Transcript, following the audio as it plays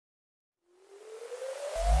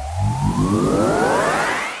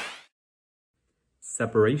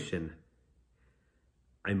Separation.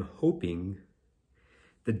 I'm hoping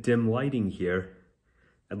the dim lighting here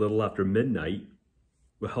a little after midnight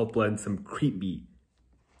will help lend some creepy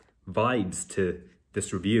vibes to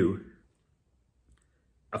this review.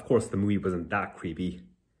 Of course, the movie wasn't that creepy.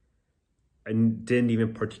 I didn't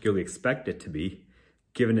even particularly expect it to be,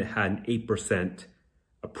 given it had an 8%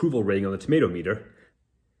 approval rating on the tomato meter.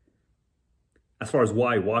 As far as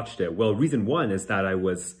why I watched it, well, reason one is that I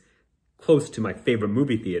was close to my favorite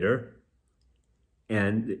movie theater,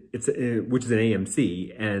 and which is an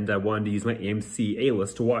AMC, and I wanted to use my AMC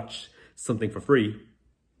A-list to watch something for free.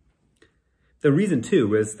 The reason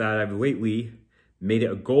two is that I've lately made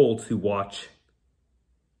it a goal to watch,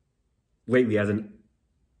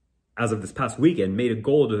 as of this past weekend, made a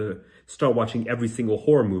goal to start watching every single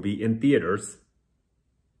horror movie in theaters.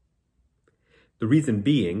 The reason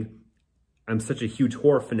being, I'm such a huge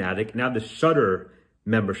horror fanatic, and I have the Shudder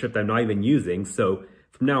membership that I'm not even using, so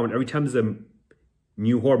from now on, every time there's a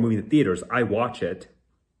new horror movie in the theaters, I watch it.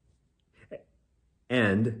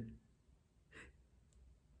 And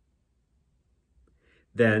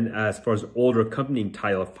then, as far as older accompanying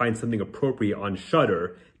title, find something appropriate on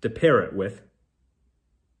Shudder to pair it with.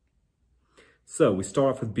 So we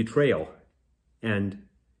start off with Betrayal, and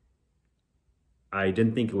I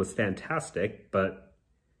didn't think it was fantastic, but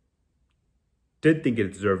did think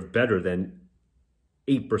it deserved better than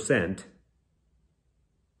 8%.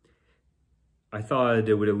 I thought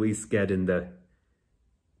it would at least get in the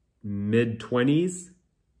mid-20s,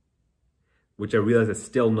 which I realize is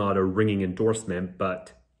still not a ringing endorsement,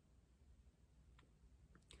 but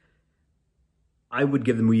I would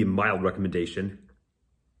give the movie a mild recommendation.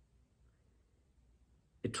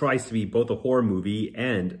 It tries to be both a horror movie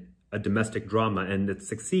and a domestic drama, and it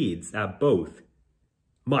succeeds at both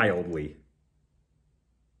mildly.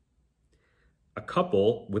 A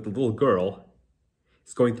couple with a little girl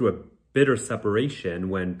is going through a bitter separation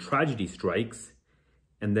when tragedy strikes,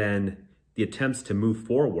 and then the attempts to move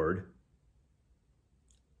forward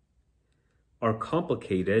are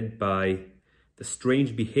complicated by the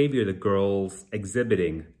strange behavior the girl's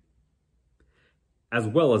exhibiting, as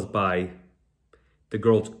well as by the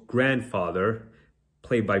girl's grandfather,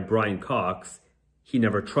 played by Brian Cox. He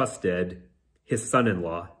never trusted his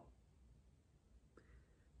son-in-law.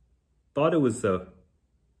 Thought it was a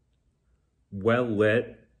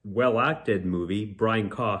well-lit, well-acted movie. Brian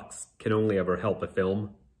Cox can only ever help a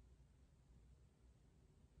film.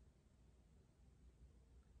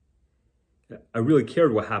 I really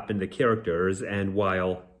cared what happened to characters, and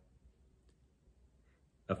while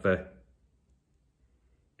at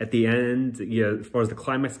the end, yeah, as far as the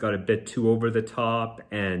climax got a bit too over the top,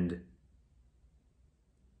 and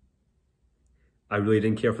I really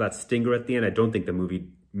didn't care for that stinger at the end. I don't think the movie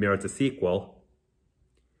merits a sequel.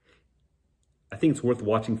 I think it's worth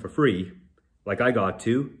watching for free, like I got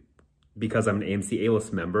to, because I'm an AMC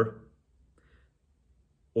A-list member.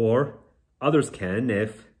 Or others can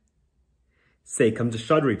if, say, come to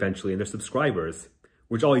Shudder eventually and they're subscribers,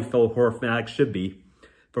 which all you fellow horror fanatics should be.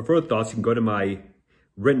 For further thoughts, you can go to my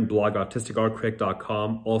written blog,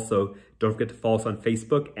 autisticartcritic.com. Also, don't forget to follow us on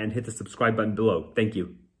Facebook and hit the subscribe button below. Thank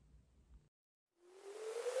you.